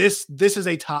 But like this is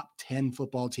a top 10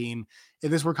 football team. If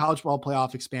this were college ball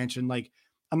playoff expansion, like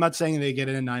I'm not saying they get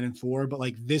in at 9-4, but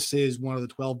like this is one of the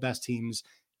 12 best teams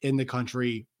in the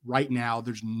country right now.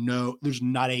 There's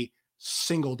not a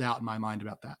single doubt in my mind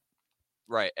about that.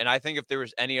 Right. And I think if there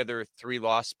was any other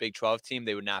 3-loss Big 12 team,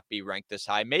 they would not be ranked this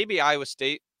high. Maybe Iowa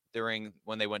State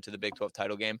when they went to the Big 12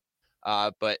 title game.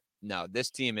 But no, this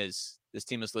team is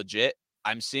legit.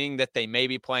 I'm seeing that they may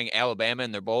be playing Alabama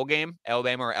in their bowl game,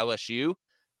 Alabama or LSU.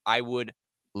 I would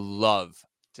love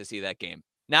to see that game.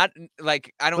 Not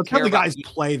like I don't care. Let's hope the guys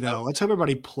play though. Let's hope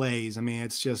everybody plays. I mean,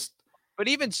 it's just. But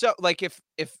even so, like if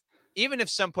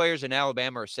some players in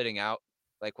Alabama are sitting out,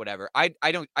 like whatever, I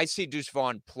see Deuce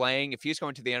Vaughn playing. If he's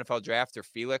going to the NFL draft or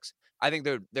Felix, I think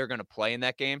they're going to play in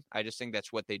that game. I just think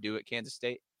that's what they do at Kansas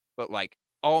State. But like,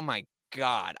 oh my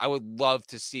God, I would love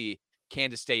to see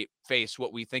Kansas State face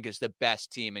what we think is the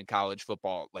best team in college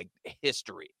football, like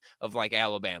history of like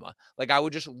Alabama. Like I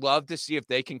would just love to see if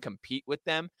they can compete with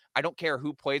them. I don't care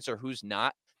who plays or who's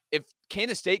not. If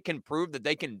Kansas State can prove that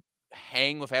they can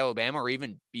hang with Alabama or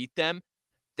even beat them,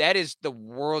 that is the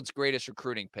world's greatest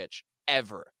recruiting pitch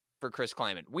ever for Chris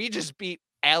Klieman. We just beat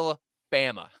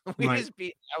Alabama. Just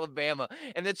beat Alabama.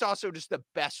 And it's also just the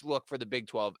best look for the Big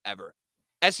 12 ever.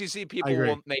 SEC people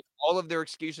will make all of their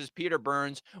excuses. Peter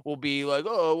Burns will be like,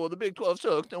 oh, well, the Big 12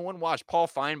 sucks. No one watched. Paul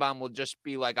Feinbaum will just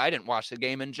be like, I didn't watch the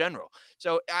game in general.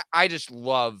 So I just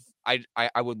love, I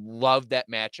would love that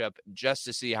matchup just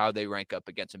to see how they rank up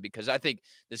against them, because I think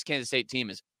this Kansas State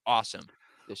team is awesome.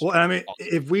 Well, I mean,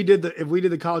 if we did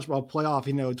the college ball playoff,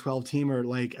 12-teamer,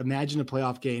 like imagine a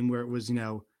playoff game where it was,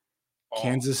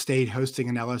 Kansas State hosting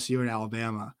an LSU and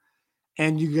Alabama,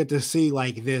 and you get to see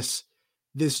like this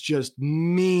just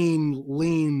mean,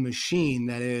 lean machine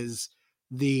that is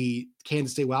the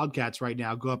Kansas State Wildcats right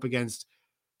now go up against,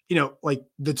 like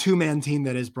the 2-man team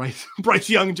that is Bryce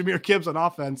Young and Jahmyr Gibbs on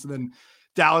offense, and then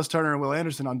Dallas Turner and Will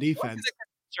Anderson on defense.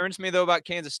 Concerns me though about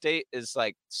Kansas State is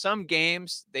like some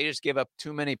games they just give up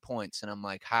too many points, and I'm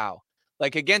like, how?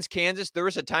 Like against Kansas, there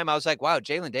was a time I was like, wow,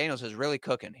 Jalen Daniels is really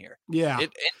cooking here. Yeah,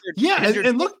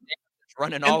 and look,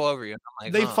 running all over you.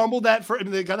 Like, they fumbled that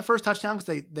they got the first touchdown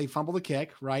because they fumbled the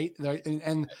kick, right?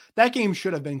 And that game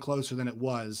should have been closer than it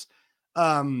was.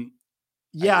 I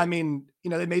mean,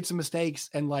 they made some mistakes,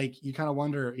 and like you kind of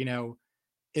wonder,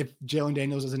 if Jalen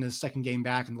Daniels is in his second game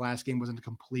back and the last game wasn't a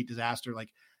complete disaster, like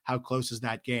how close is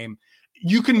that game?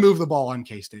 You can move the ball on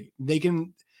K-State. They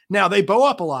can now. They bow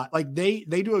up a lot. Like they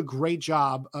do a great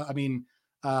job.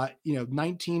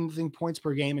 19 points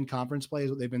per game in conference play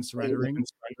is what they've been surrendering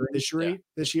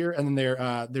this year. And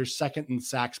then they're second in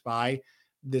sacks by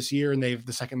this year, and they have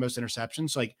the second most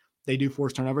interceptions. So like they do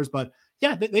force turnovers, but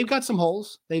yeah, they've got some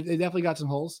holes. They definitely got some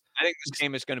holes. I think this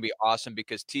game is going to be awesome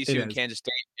because TCU and Kansas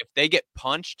State, if they get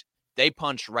punched, they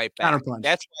punch right back. Counterpunch.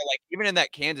 That's why, like, even in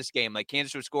that Kansas game, like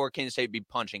Kansas would score, Kansas State would be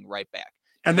punching right back.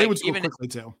 And they would score quickly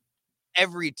too.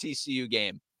 Every TCU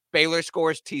game, Baylor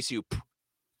scores, TCU.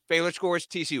 Baylor scores,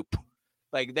 TCU.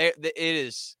 Like it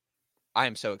is I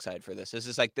am so excited for this. This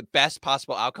is like the best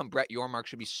possible outcome. Brett Yormark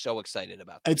should be so excited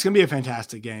about this. It's going to be a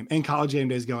fantastic game, and College Game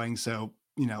Day is going. So,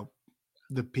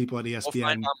 the people at ESPN. We'll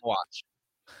find on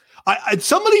watch.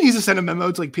 Somebody needs to send a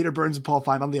memo to like Peter Burns and Paul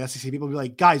Feinbaum, the SEC people, be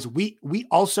like, guys, we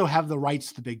also have the rights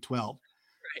to the Big 12.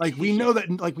 Like we know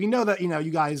that,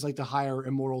 you guys like to hire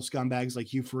immoral scumbags like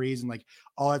Hugh Freeze and like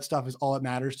all that stuff is all that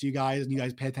matters to you guys. And you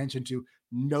guys pay attention to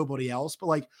nobody else. But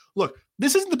like, look,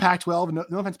 this isn't the Pac-12.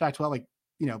 No offense, Pac-12. Like,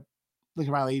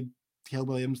 Lincoln Riley, Caleb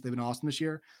Williams, they've been awesome this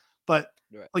year. But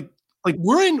like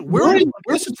we're in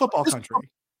football country.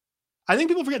 I think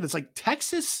people forget this. Like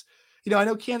Texas, I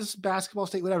know Kansas basketball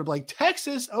state, whatever, but like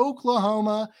Texas,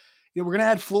 Oklahoma, we're going to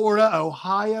add Florida,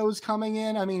 Ohio's coming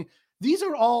in. I mean, these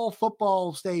are all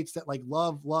football states that like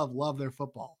love their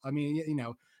football. I mean,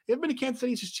 you've been to Kansas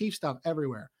City, it's just Chief stuff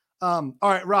everywhere. All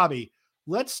right, Robbie,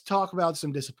 let's talk about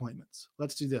some disappointments.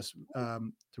 Let's do this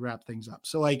to wrap things up.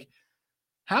 So like,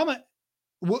 do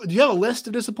you have a list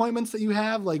of disappointments that you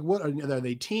have? Like, what are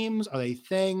they teams? Are they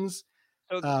things?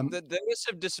 So the list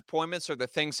of disappointments are the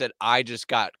things that I just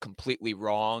got completely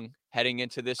wrong heading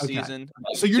into this season.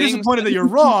 So you're disappointed that you're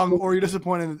wrong, or you're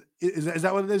disappointed? Is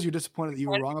that what it is? You're disappointed that you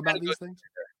were wrong about these things?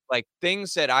 Like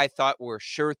things that I thought were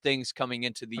sure things coming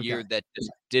into the year that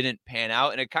just didn't pan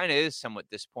out. And it kind of is somewhat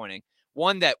disappointing.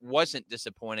 One that wasn't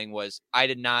disappointing was I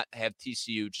did not have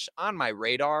TCU just on my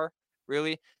radar,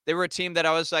 really. They were a team that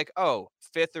I was like,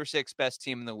 5th or 6th best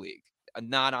team in the league.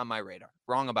 Not on my radar.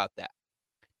 Wrong about that.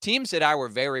 Teams that I were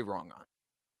very wrong on.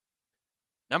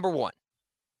 Number 1,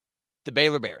 the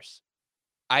Baylor Bears.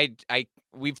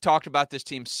 We've talked about this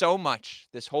team so much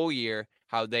this whole year,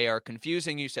 how they are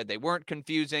confusing. You said they weren't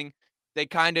confusing. They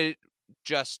kind of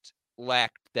just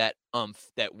lacked that oomph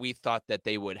that we thought that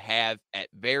they would have at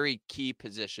very key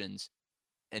positions.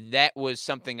 And that was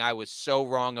something I was so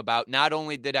wrong about. Not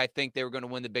only did I think they were going to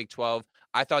win the Big 12,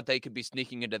 I thought they could be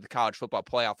sneaking into the college football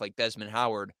playoff like Desmond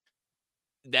Howard.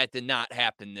 That did not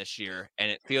happen this year.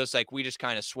 And it feels like we just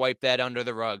kind of swiped that under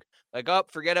the rug. Like,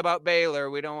 forget about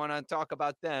Baylor. We don't want to talk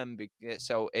about them.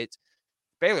 So it's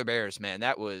Baylor Bears, man.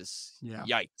 That was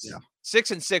yikes. Yeah.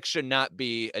 6-6 should not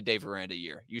be a Dave Aranda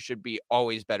year. You should be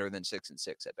always better than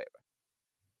 6-6 at Baylor.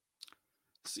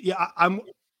 Yeah, I'm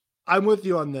with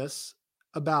you on this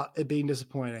about it being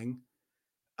disappointing.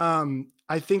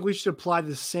 I think we should apply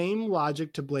the same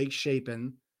logic to Blake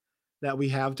Shapen that we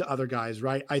have to other guys,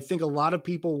 right? I think a lot of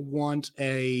people want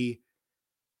a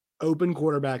open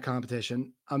quarterback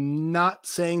competition. I'm not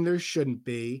saying there shouldn't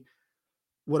be.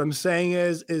 What I'm saying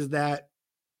is that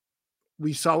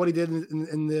we saw what he did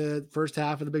in the first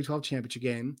half of the Big 12 championship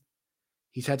game.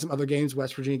 He's had some other games,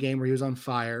 West Virginia game where he was on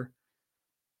fire.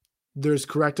 There's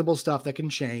correctable stuff that can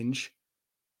change.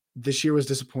 This year was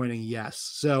disappointing, yes.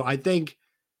 So I think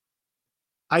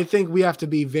we have to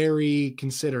be very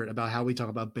considerate about how we talk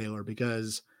about Baylor,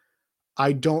 because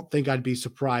I don't think I'd be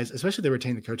surprised, especially if they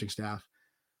retain the coaching staff.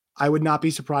 I would not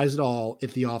be surprised at all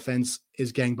if the offense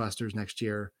is gangbusters next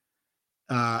year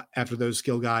after those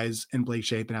skill guys and Blake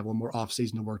Shapen have a little more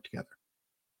offseason to work together.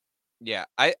 Yeah,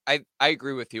 I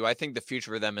agree with you. I think the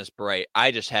future for them is bright.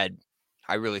 I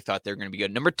really thought they were going to be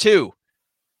good. Number 2,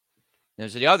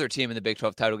 there's the other team in the Big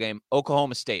 12 title game,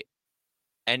 Oklahoma State.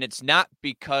 And it's not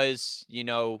because,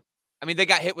 they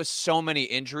got hit with so many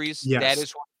injuries. Yes. That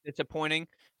is disappointing.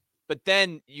 But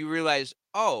then you realize,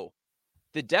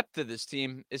 the depth of this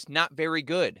team is not very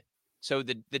good. So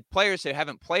the players that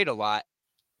haven't played a lot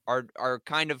are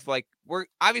kind of like,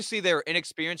 they're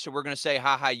inexperienced. So we're going to say,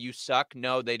 you suck.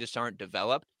 No, they just aren't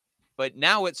developed. But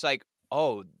now it's like,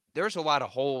 there's a lot of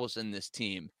holes in this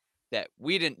team that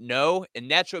we didn't know. And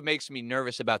that's what makes me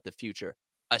nervous about the future,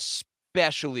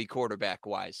 especially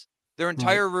quarterback-wise. Their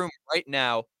entire room right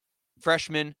now,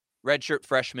 freshmen, redshirt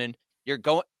freshmen, you're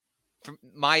going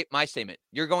 – my statement,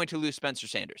 you're going to lose Spencer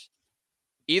Sanders.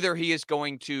 Either he is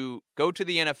going to go to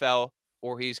the NFL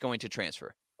or he's going to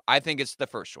transfer. I think it's the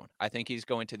first one. I think he's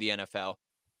going to the NFL.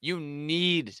 You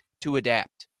need to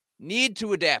adapt. Need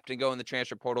to adapt and go in the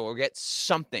transfer portal or get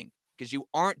something, because you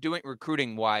aren't doing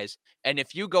recruiting-wise. And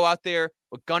if you go out there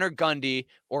with Gunnar Gundy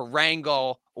or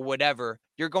Rangel or whatever,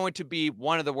 you're going to be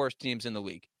one of the worst teams in the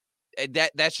league.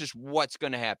 That's just what's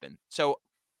going to happen. So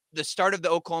the start of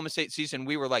the Oklahoma State season,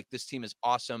 we were like, this team is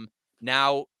awesome.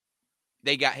 Now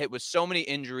they got hit with so many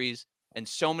injuries and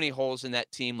so many holes in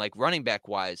that team, like running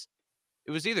back-wise.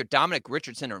 It was either Dominic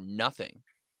Richardson or nothing.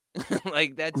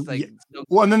 Like that's like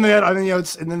well, and then they had,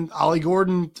 and then Ollie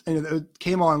Gordon, and it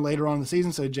came on later on in the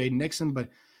season, so Jaden Nixon. But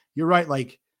you're right,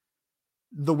 like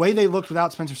the way they looked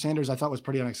without Spencer Sanders, I thought was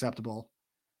pretty unacceptable.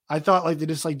 I thought there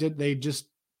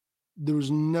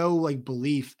was no like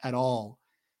belief at all.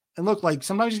 And look, like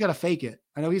sometimes you got to fake it.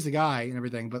 I know he's the guy and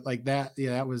everything, but like that,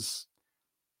 it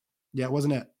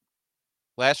wasn't it.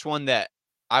 Last one that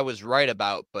I was right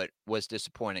about, but was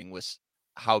disappointing was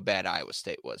how bad Iowa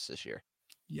State was this year.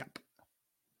 Yep.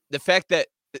 The fact that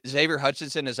Xavier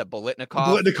Hutchinson is a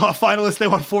Biletnikoff finalist, they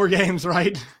won 4 games,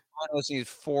 right? He's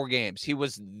 4 games. He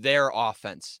was their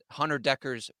offense. Hunter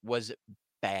Dekkers was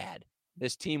bad.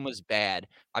 This team was bad.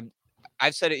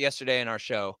 I've said it yesterday in our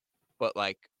show, but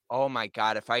like, oh my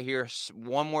God, if I hear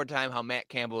one more time how Matt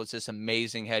Campbell is this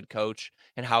amazing head coach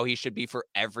and how he should be for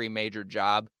every major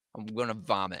job, I'm going to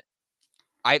vomit.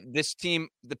 This team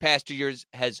the past 2 years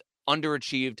has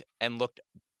underachieved and looked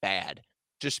bad,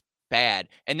 just bad.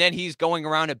 And then he's going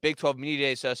around at Big 12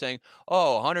 Media Day saying,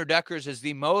 oh, Hunter Dekkers is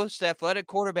the most athletic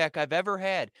quarterback I've ever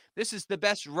had. This is the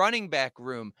best running back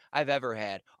room I've ever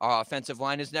had. Our offensive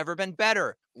line has never been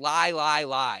better. Lie, lie,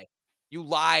 lie. You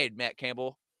lied, Matt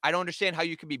Campbell. I don't understand how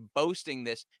you can be boasting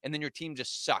this and then your team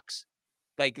just sucks.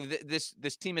 Like this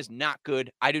team is not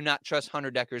good. I do not trust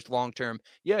Hunter Dekkers long term.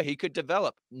 Yeah, he could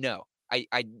develop. No,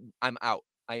 I'm out.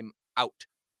 I'm out.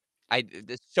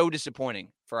 It's so disappointing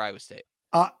for Iowa State.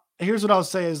 Here's what I'll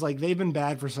say is like they've been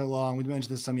bad for so long. We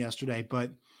mentioned this some yesterday,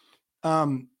 but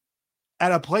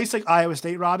at a place like Iowa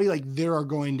State, Robbie, like there are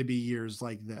going to be years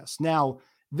like this. Now,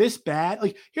 this bad,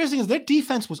 like here's the thing is their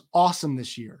defense was awesome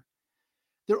this year.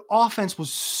 Their offense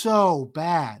was so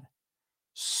bad.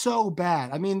 So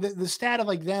bad. I mean, the stat of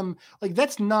like them, like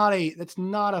that's not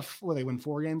well, they win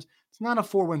 4 games. It's not a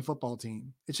 4-win football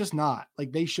team. It's just not.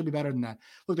 Like they should be better than that.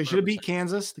 Look, they should have beat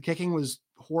Kansas. The kicking was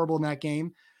horrible in that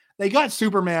game. They got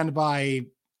Supermaned by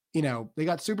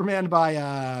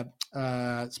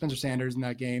Spencer Sanders in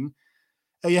that game.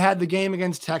 You had the game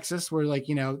against Texas where like,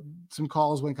 some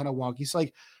calls went kind of wonky. So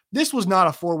like this was not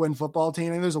a 4-win football team.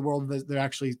 I think there's a world that they're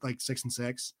actually like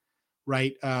 6-6,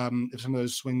 right? If some of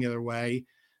those swing the other way,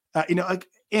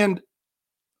 and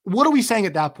what are we saying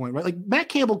at that point, right? Like Matt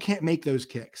Campbell can't make those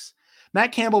kicks.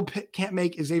 Matt Campbell can't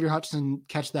make Xavier Hutchinson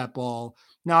catch that ball.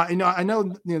 Now, I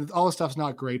know all this stuff's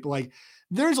not great, but like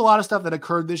there's a lot of stuff that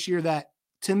occurred this year that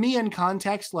to me in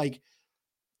context, like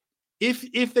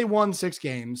if they won 6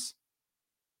 games,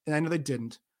 and I know they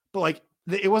didn't, but like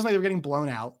it wasn't like they were getting blown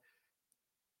out.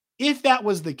 If that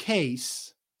was the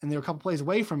case and they were a couple plays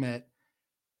away from it,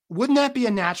 wouldn't that be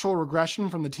a natural regression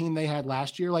from the team they had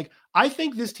last year? Like, I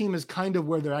think this team is kind of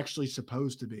where they're actually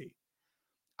supposed to be.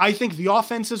 I think the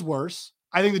offense is worse.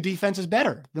 I think the defense is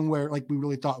better than where like we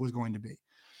really thought it was going to be.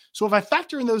 So if I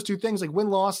factor in those two things, like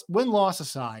win-loss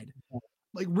aside,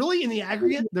 like really in the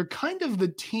aggregate, they're kind of the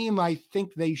team I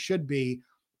think they should be.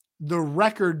 The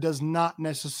record does not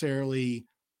necessarily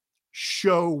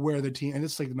show where the team, and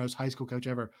this is like the most high school coach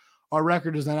ever, our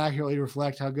record does not accurately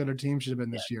reflect how good our team should have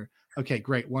been this year. Okay,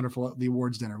 great, wonderful. The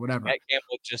awards dinner, whatever. Matt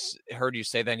Campbell just heard you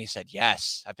say that and he said,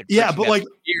 yes. I've been but like,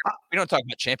 we don't talk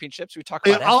about championships. We talk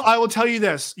about I will tell you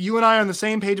this. You and I are on the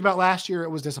same page about last year.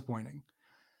 It was disappointing.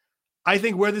 I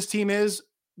think where this team is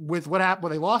with what happened, what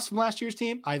they lost from last year's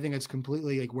team, I think it's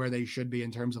completely like where they should be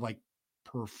in terms of like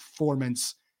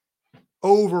performance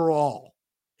overall.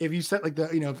 If you set like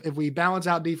if we balance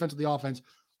out defense with the offense,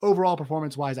 overall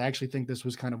performance wise, I actually think this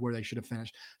was kind of where they should have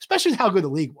finished, especially how good the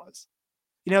league was.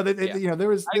 There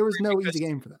was no easy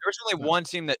game for them. There was only one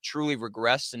team that truly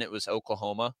regressed, and it was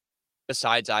Oklahoma.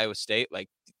 Besides Iowa State, like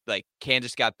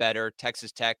Kansas got better,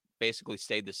 Texas Tech basically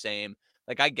stayed the same.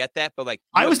 Like I get that, but like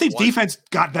Iowa State's defense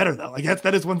got better though. Like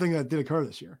that is one thing that did occur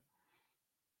this year.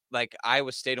 Like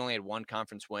Iowa State only had 1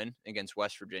 conference win against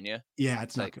West Virginia. Yeah,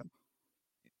 it's not good.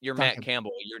 You're Matt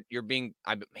Campbell.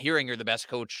 I'm hearing you're the best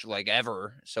coach like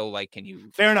ever. So like, can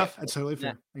you? Fair enough. That's totally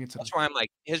fair. That's why I'm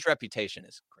like, his reputation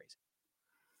is crazy.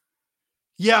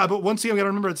 Yeah, but once again, we got to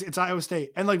remember it's Iowa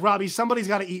State, and like Robbie, somebody's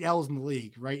got to eat L's in the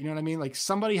league, right? You know what I mean? Like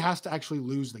somebody has to actually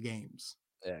lose the games.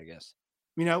 Yeah, I guess.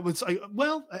 It's like,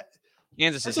 well,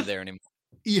 Kansas isn't there anymore.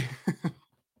 Yeah,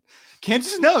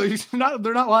 Kansas, no,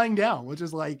 they're not lying down, which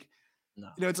is like.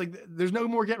 No. It's like there's no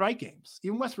more get right games.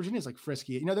 Even West Virginia is like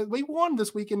frisky. They won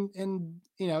this week in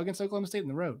against Oklahoma State in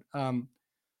the road.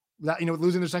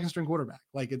 Losing their second string quarterback.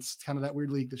 Like it's kind of that weird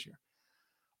league this year.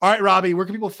 All right, Robbie, where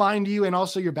can people find you and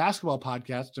also your basketball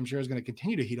podcast, which I'm sure is going to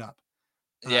continue to heat up?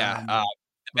 Yeah, the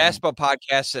basketball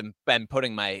podcast, I've been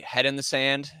putting my head in the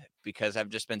sand because I've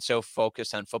just been so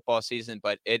focused on football season,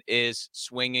 but it is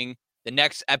swinging. The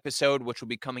next episode, which will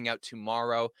be coming out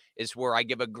tomorrow, is where I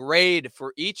give a grade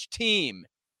for each team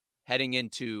heading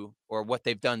into or what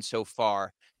they've done so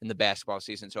far in the basketball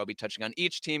season. So I'll be touching on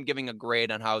each team, giving a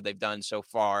grade on how they've done so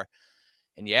far.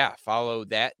 And yeah, follow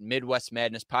that Midwest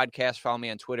Madness podcast. Follow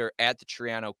me on Twitter at the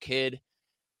Triano Kid.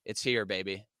 It's here,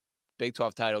 baby. Big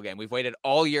 12 title game. We've waited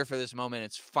all year for this moment.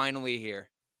 It's finally here.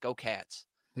 Go Cats.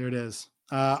 There it is.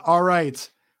 All right.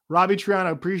 Robbie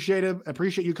Triano,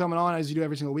 appreciate you coming on as you do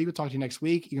every single week. We'll talk to you next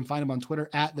week. You can find him on Twitter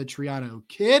at the Triano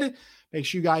Kid. Make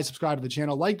sure you guys subscribe to the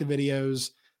channel, like the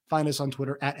videos. Find us on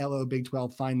Twitter at LO Big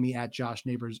 12. Find me at Josh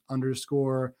Neighbors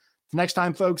 _. Next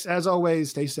time, folks, as always,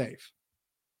 stay safe.